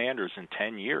 10 commanders in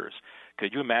 10 years.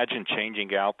 Could you imagine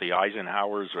changing out the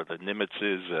Eisenhowers or the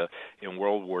Nimitzes in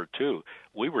World War II?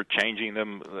 We were changing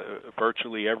them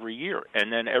virtually every year.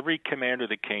 And then every commander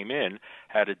that came in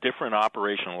had a different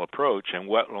operational approach, and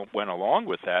what went along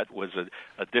with that was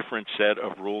a different set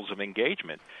of rules of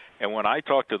engagement. And when I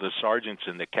talked to the sergeants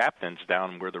and the captains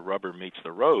down where the rubber meets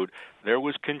the road, there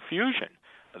was confusion.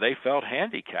 They felt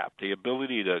handicapped. The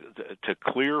ability to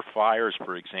clear fires,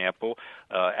 for example,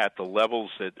 at the levels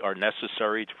that are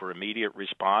necessary for immediate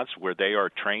response, where they are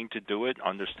trained to do it,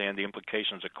 understand the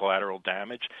implications of collateral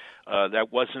damage,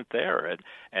 that wasn't there.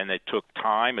 And it took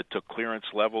time, it took clearance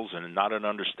levels, and not an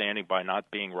understanding by not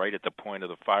being right at the point of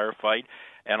the firefight.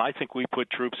 And I think we put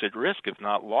troops at risk, if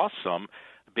not lost some,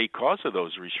 because of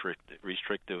those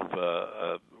restrictive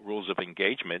rules of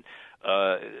engagement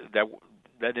that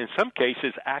in some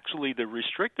cases, actually the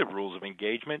restrictive rules of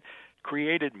engagement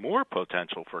created more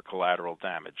potential for collateral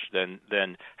damage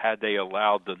than had they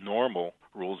allowed the normal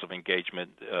rules of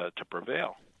engagement to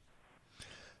prevail.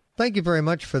 Thank you very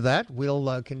much for that.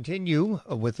 We'll continue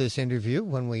with this interview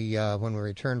when we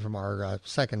return from our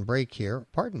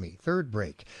third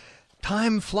break.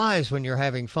 Time flies when you're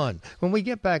having fun. When we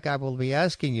get back, I will be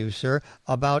asking you, sir,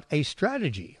 about a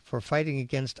strategy for fighting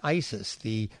against ISIS.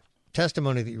 The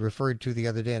testimony that you referred to the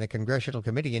other day in a congressional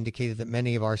committee indicated that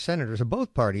many of our senators of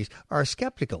both parties are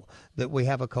skeptical that we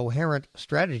have a coherent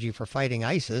strategy for fighting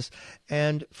ISIS,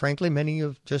 and frankly, many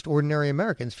of just ordinary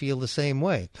Americans feel the same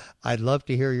way. I'd love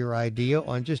to hear your idea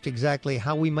on just exactly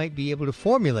how we might be able to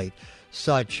formulate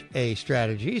such a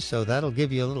strategy, so that'll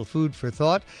give you a little food for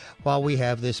thought while we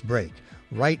have this break.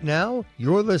 Right now,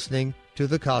 you're listening to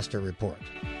the Costa Report.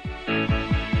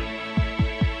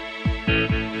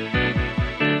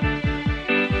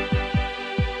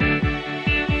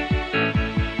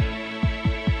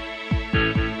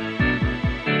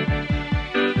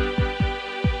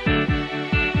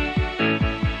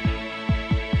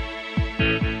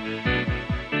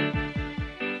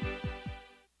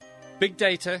 Big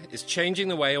data is changing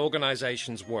the way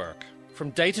organizations work. From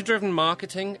data-driven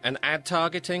marketing and ad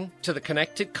targeting to the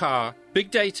connected car, big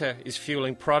data is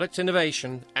fueling product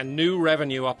innovation and new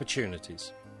revenue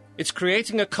opportunities. It's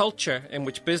creating a culture in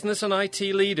which business and IT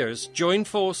leaders join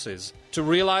forces to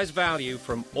realize value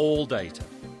from all data.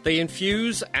 They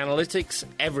infuse analytics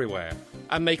everywhere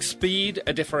and make speed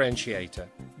a differentiator,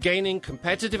 gaining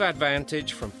competitive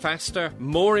advantage from faster,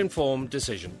 more informed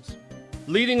decisions.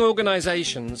 Leading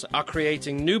organizations are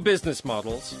creating new business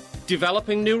models,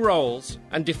 developing new roles,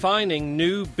 and defining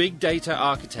new big data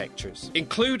architectures,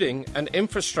 including an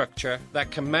infrastructure that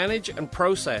can manage and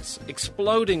process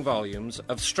exploding volumes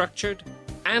of structured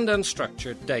and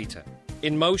unstructured data,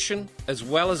 in motion as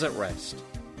well as at rest,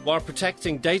 while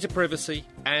protecting data privacy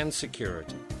and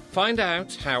security. Find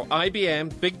out how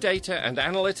IBM Big Data and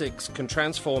Analytics can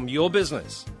transform your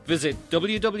business. Visit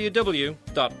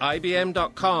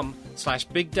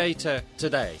www.ibm.com/bigdata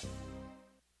today.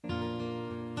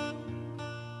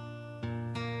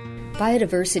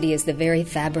 Biodiversity is the very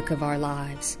fabric of our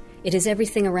lives. It is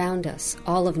everything around us,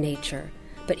 all of nature.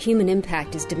 But human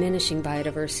impact is diminishing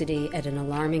biodiversity at an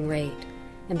alarming rate.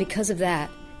 And because of that,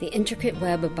 the intricate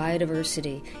web of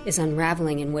biodiversity is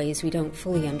unraveling in ways we don't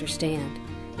fully understand,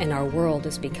 and our world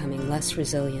is becoming less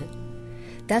resilient.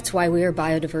 That's why we are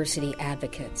biodiversity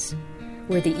advocates.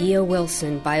 We're the E.O.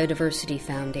 Wilson Biodiversity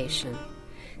Foundation.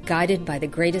 Guided by the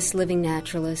greatest living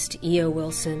naturalist, E.O.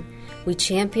 Wilson, we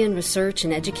champion research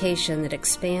and education that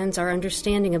expands our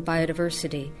understanding of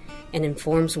biodiversity and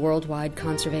informs worldwide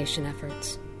conservation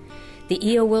efforts. The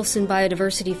E.O. Wilson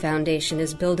Biodiversity Foundation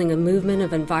is building a movement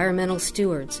of environmental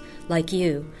stewards like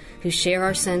you who share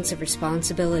our sense of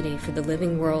responsibility for the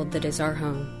living world that is our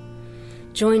home.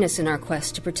 Join us in our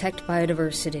quest to protect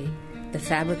biodiversity, the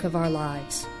fabric of our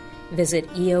lives. Visit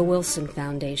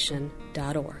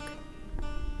eowilsonfoundation.org.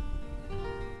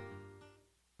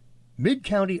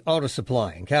 Mid-County Auto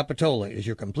Supply in Capitola is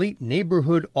your complete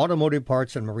neighborhood automotive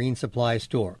parts and marine supply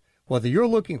store. Whether you're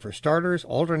looking for starters,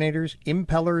 alternators,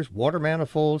 impellers, water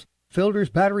manifolds, filters,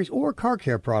 batteries, or car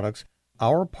care products,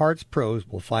 our parts pros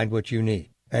will find what you need.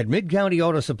 At Mid-County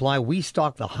Auto Supply, we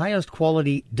stock the highest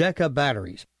quality Deca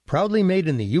batteries, proudly made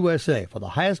in the USA for the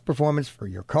highest performance for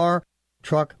your car,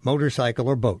 truck, motorcycle,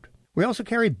 or boat. We also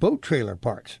carry boat trailer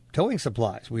parts, towing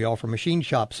supplies. We offer machine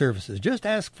shop services. Just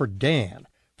ask for Dan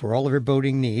for all of your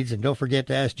boating needs, and don't forget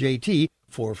to ask JT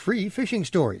for free fishing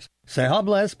stories. Se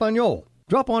habla español.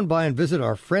 Drop on by and visit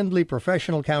our friendly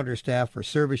professional counter staff for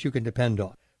service you can depend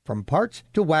on. From parts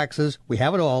to waxes, we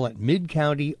have it all at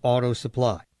Mid-County Auto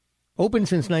Supply. Open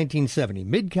since 1970,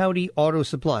 Mid-County Auto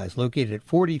Supply is located at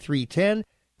 4310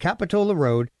 Capitola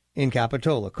Road in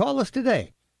Capitola. Call us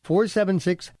today,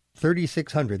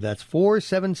 476-3600. That's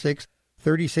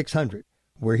 476-3600.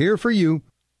 We're here for you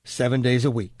 7 days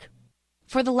a week.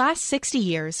 For the last 60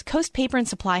 years, Coast Paper and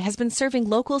Supply has been serving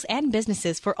locals and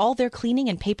businesses for all their cleaning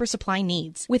and paper supply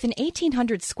needs. With an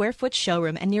 1,800-square-foot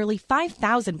showroom and nearly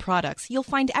 5,000 products, you'll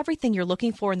find everything you're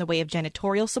looking for in the way of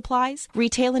janitorial supplies,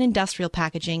 retail and industrial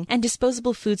packaging, and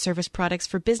disposable food service products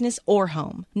for business or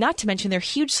home. Not to mention their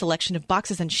huge selection of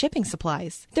boxes and shipping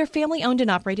supplies. Their family-owned and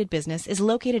operated business is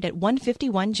located at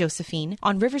 151 Josephine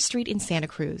on River Street in Santa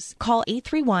Cruz. Call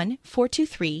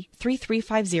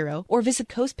 831-423-3350 or visit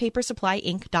coastpapersupply.com.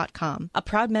 Inc.com, a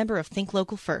proud member of Think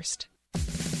Local First.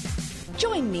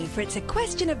 Join me for It's a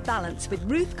Question of Balance with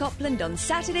Ruth Copland on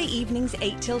Saturday evenings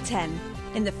 8 till 10.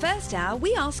 In the first hour,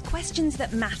 we ask questions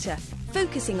that matter,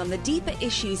 focusing on the deeper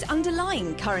issues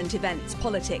underlying current events,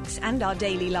 politics, and our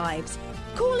daily lives.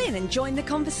 Call in and join the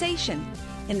conversation.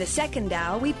 In the second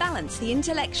hour, we balance the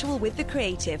intellectual with the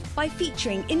creative by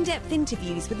featuring in-depth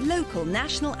interviews with local,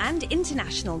 national, and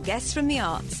international guests from the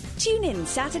arts. Tune in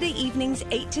Saturday evenings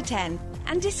 8 to 10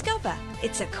 and discover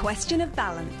It's a Question of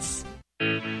Balance.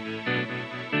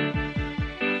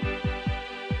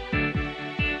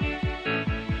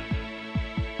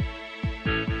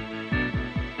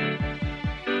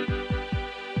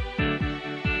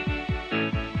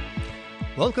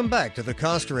 Welcome back to the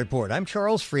Costa Report. I'm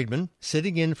Charles Friedman,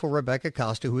 sitting in for Rebecca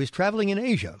Costa, who is traveling in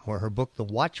Asia, where her book, The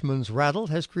Watchman's Rattle,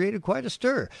 has created quite a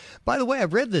stir. By the way,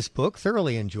 I've read this book,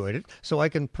 thoroughly enjoyed it, so I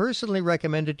can personally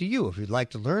recommend it to you if you'd like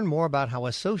to learn more about how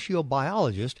a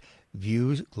sociobiologist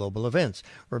views global events.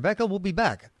 Rebecca will be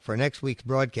back for next week's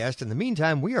broadcast. In the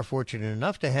meantime, we are fortunate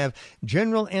enough to have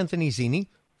General Anthony Zinni,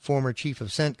 former chief of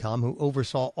CENTCOM, who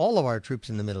oversaw all of our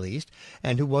troops in the Middle East,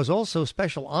 and who was also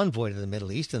special envoy to the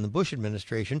Middle East in the Bush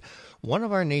administration, one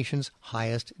of our nation's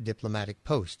highest diplomatic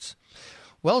posts.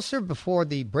 Well, sir, before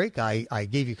the break, I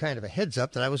gave you kind of a heads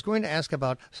up that I was going to ask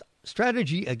about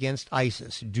strategy against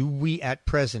ISIS. Do we at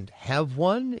present have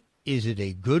one? Is it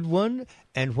a good one?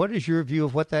 And what is your view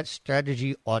of what that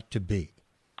strategy ought to be?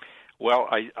 Well,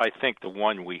 I think the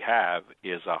one we have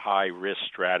is a high-risk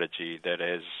strategy that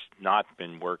has not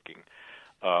been working.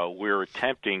 We're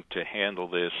attempting to handle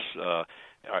this.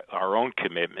 Our own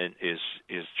commitment is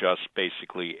just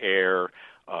basically air,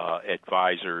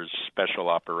 advisors, special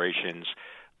operations.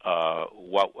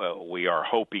 What we are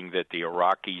hoping that the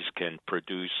Iraqis can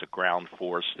produce a ground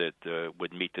force that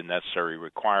would meet the necessary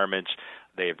requirements.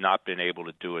 They have not been able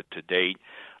to do it to date.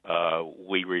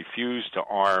 We refuse to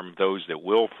arm those that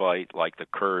will fight, like the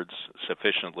Kurds,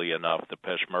 sufficiently enough, the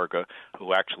Peshmerga,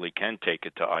 who actually can take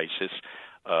it to ISIS.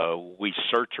 We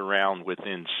search around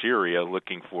within Syria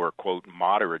looking for, quote,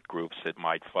 moderate groups that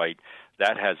might fight.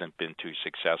 That hasn't been too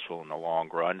successful in the long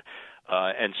run.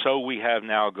 And so we have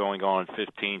now going on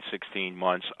 15, 16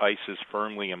 months, ISIS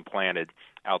firmly implanted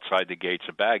outside the gates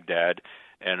of Baghdad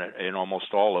and in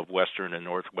almost all of western and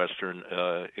northwestern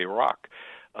Iraq.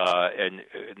 And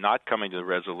not coming to the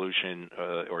resolution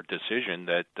or decision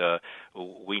that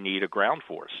we need a ground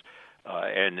force.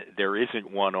 And there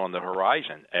isn't one on the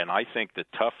horizon. And I think the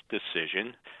tough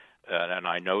decision, and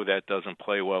I know that doesn't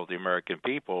play well with the American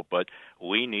people, but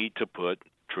we need to put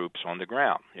troops on the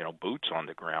ground, boots on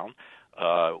the ground.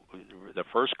 The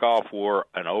first Gulf War,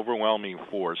 an overwhelming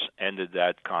force ended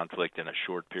that conflict in a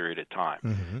short period of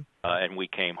time, and we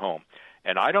came home.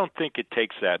 And I don't think it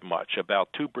takes that much.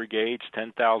 About 2 brigades,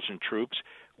 10,000 troops,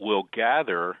 will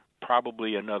gather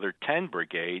probably another 10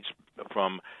 brigades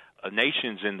from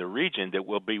nations in the region that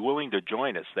will be willing to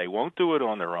join us. They won't do it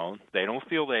on their own. They don't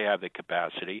feel they have the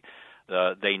capacity.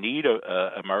 They need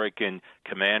American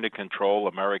command and control,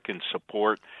 American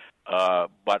support.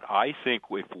 But I think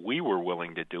if we were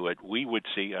willing to do it, we would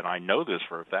see, and I know this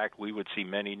for a fact, we would see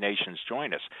many nations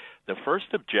join us. The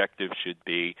first objective should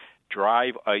be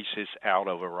drive ISIS out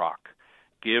of Iraq.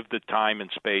 Give the time and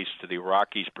space to the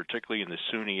Iraqis, particularly in the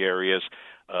Sunni areas,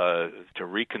 to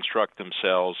reconstruct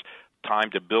themselves,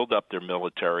 time to build up their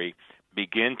military,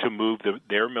 begin to move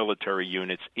their military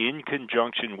units in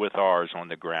conjunction with ours on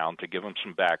the ground to give them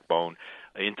some backbone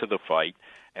into the fight.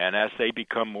 And as they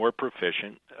become more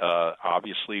proficient,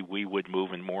 obviously we would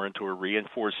move more into a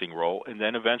reinforcing role and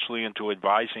then eventually into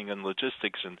advising and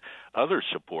logistics and other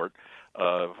support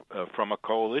from a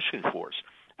coalition force.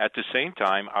 At the same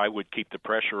time, I would keep the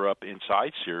pressure up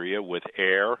inside Syria with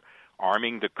air,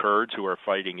 arming the Kurds who are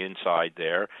fighting inside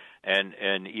there,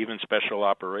 and even special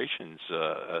operations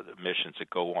missions that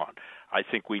go on. I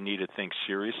think we need to think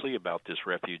seriously about this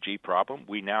refugee problem.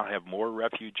 We now have more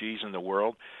refugees in the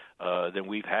world than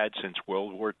we've had since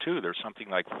World War II. There's something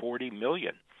like 40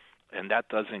 million, and that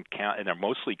doesn't count, and they're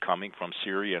mostly coming from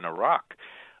Syria and Iraq.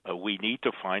 We need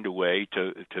to find a way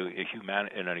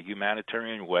in a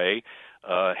humanitarian way,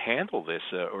 handle this,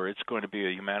 or it's going to be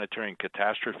a humanitarian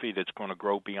catastrophe that's going to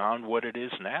grow beyond what it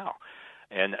is now.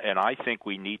 And I think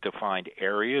we need to find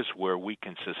areas where we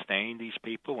can sustain these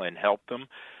people and help them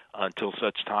until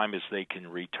such time as they can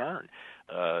return.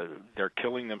 They're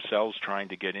killing themselves trying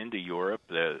to get into Europe.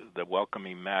 The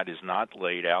welcoming mat is not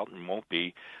laid out and won't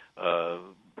be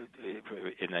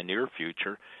in the near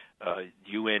future.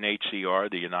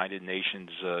 UNHCR, the United Nations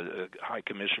High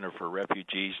Commissioner for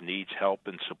Refugees, needs help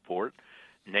and support.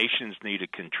 Nations need to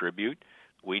contribute.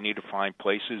 We need to find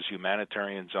places,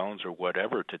 humanitarian zones or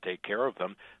whatever, to take care of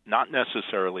them, not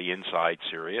necessarily inside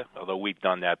Syria, although we've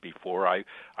done that before. I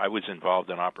was involved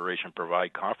in Operation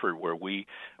Provide Comfort, where we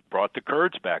brought the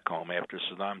Kurds back home after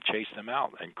Saddam chased them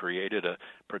out and created a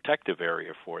protective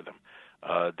area for them.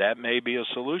 That may be a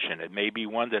solution. It may be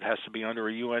one that has to be under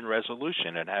a UN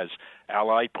resolution and has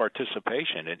allied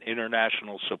participation and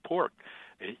international support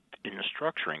in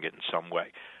structuring it in some way.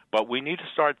 But we need to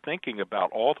start thinking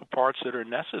about all the parts that are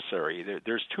necessary.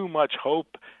 There's too much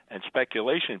hope and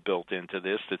speculation built into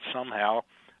this that somehow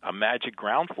a magic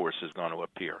ground force is going to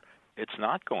appear. It's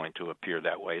not going to appear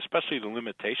that way, especially the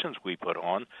limitations we put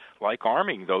on, like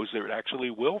arming those that actually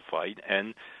will fight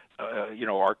and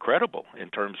are credible in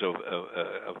terms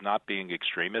of not being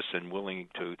extremists and willing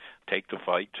to take the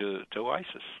fight to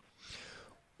ISIS.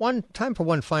 Time for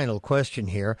one final question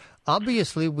here.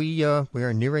 Obviously, we are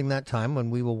nearing that time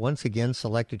when we will once again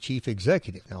select a chief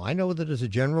executive. Now, I know that as a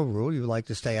general rule, you like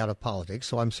to stay out of politics,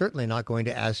 so I'm certainly not going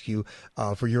to ask you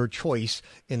for your choice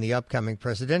in the upcoming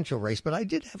presidential race. But I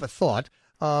did have a thought.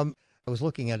 I was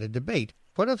looking at a debate.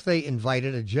 What if they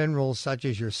invited a general such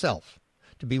as yourself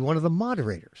to be one of the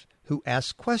moderators who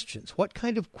asks questions? What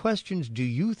kind of questions do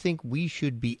you think we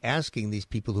should be asking these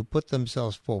people who put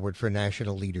themselves forward for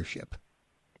national leadership?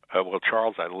 Well,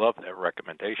 Charles, I love that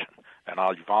recommendation, and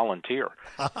I'll volunteer.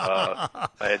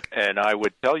 And I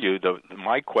would tell you,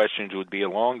 my questions would be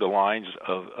along the lines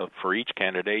of for each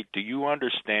candidate, do you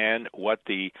understand what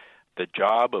the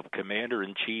job of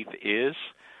commander-in-chief is?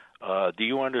 Do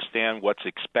you understand what's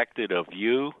expected of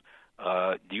you?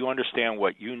 Do you understand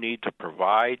what you need to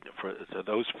provide for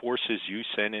those forces you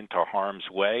send into harm's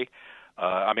way?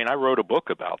 I wrote a book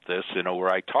about this, where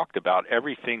I talked about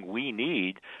everything we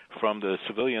need from the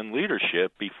civilian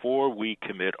leadership before we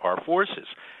commit our forces.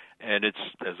 And it's,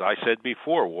 as I said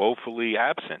before, woefully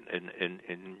absent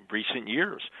in recent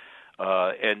years.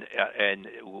 And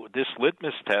this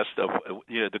litmus test of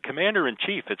the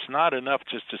commander-in-chief, it's not enough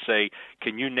just to say,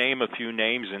 can you name a few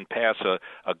names and pass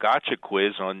a gotcha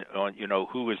quiz on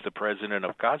who is the president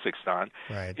of Kazakhstan.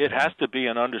 Right. It has to be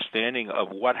an understanding of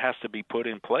what has to be put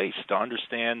in place to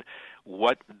understand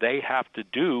what they have to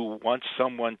do once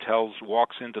someone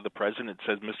walks into the president and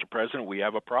says, Mr. President, we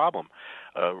have a problem.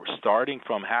 Starting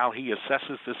from how he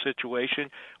assesses the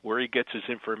situation, where he gets his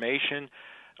information,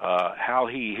 how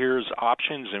he hears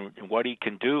options and what he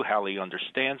can do, how he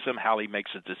understands them, how he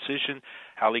makes a decision,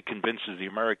 how he convinces the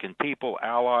American people,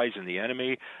 allies, and the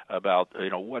enemy about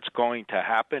what's going to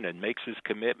happen and makes his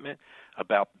commitment,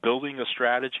 about building a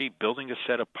strategy, building a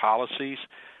set of policies,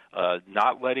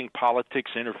 not letting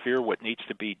politics interfere what needs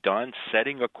to be done,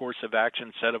 setting a course of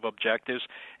action, set of objectives,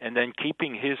 and then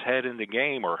keeping his head in the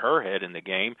game or her head in the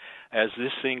game as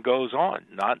this thing goes on,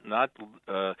 not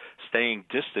staying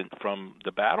distant from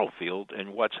the battlefield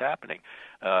and what's happening.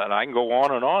 And I can go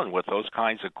on and on with those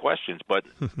kinds of questions, but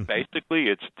basically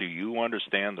it's, do you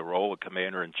understand the role of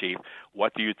commander-in-chief?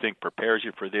 What do you think prepares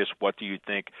you for this? What do you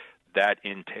think that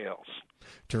entails?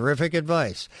 Terrific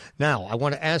advice. Now, I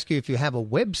want to ask you if you have a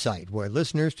website where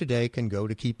listeners today can go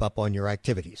to keep up on your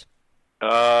activities.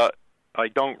 I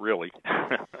don't really.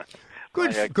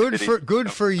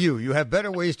 Good for you. You have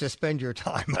better ways to spend your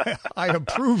time. I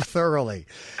approve thoroughly.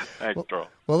 Thanks, Charles.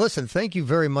 Well, listen, thank you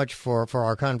very much for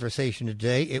our conversation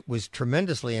today. It was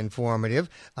tremendously informative.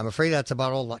 I'm afraid that's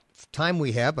about all the time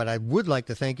we have, but I would like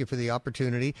to thank you for the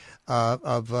opportunity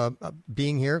of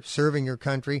being here, serving your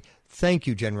country. Thank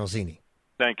you, General Zinni.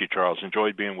 Thank you, Charles.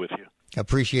 Enjoyed being with you.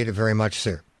 Appreciate it very much,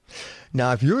 sir.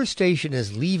 Now, if your station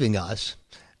is leaving us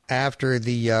after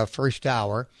the first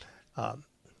hour,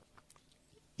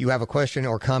 you have a question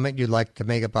or comment you'd like to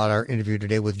make about our interview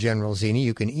today with General Zinni,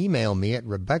 you can email me at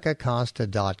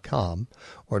RebeccaCosta.com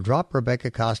or drop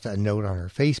Rebecca Costa a note on her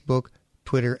Facebook,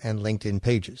 Twitter, and LinkedIn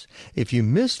pages. If you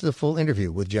missed the full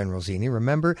interview with General Zinni,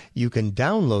 remember you can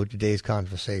download today's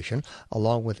conversation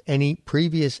along with any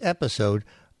previous episode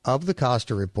of the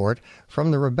Costa Report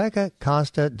from the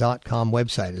RebeccaCosta.com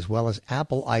website, as well as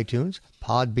Apple iTunes,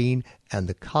 Podbean, and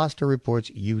the Costa Report's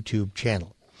YouTube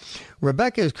channel.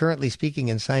 Rebecca is currently speaking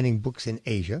and signing books in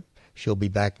Asia. She'll be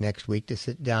back next week to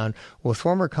sit down with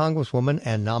former Congresswoman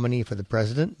and nominee for the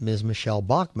president, Ms. Michelle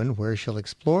Bachmann, where she'll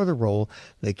explore the role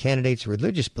the candidate's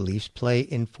religious beliefs play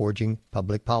in forging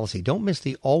public policy. Don't miss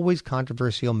the always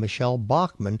controversial Michelle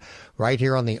Bachmann right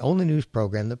here on the only news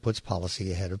program that puts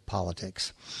policy ahead of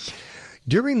politics.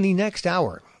 During the next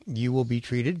hour, you will be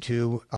treated to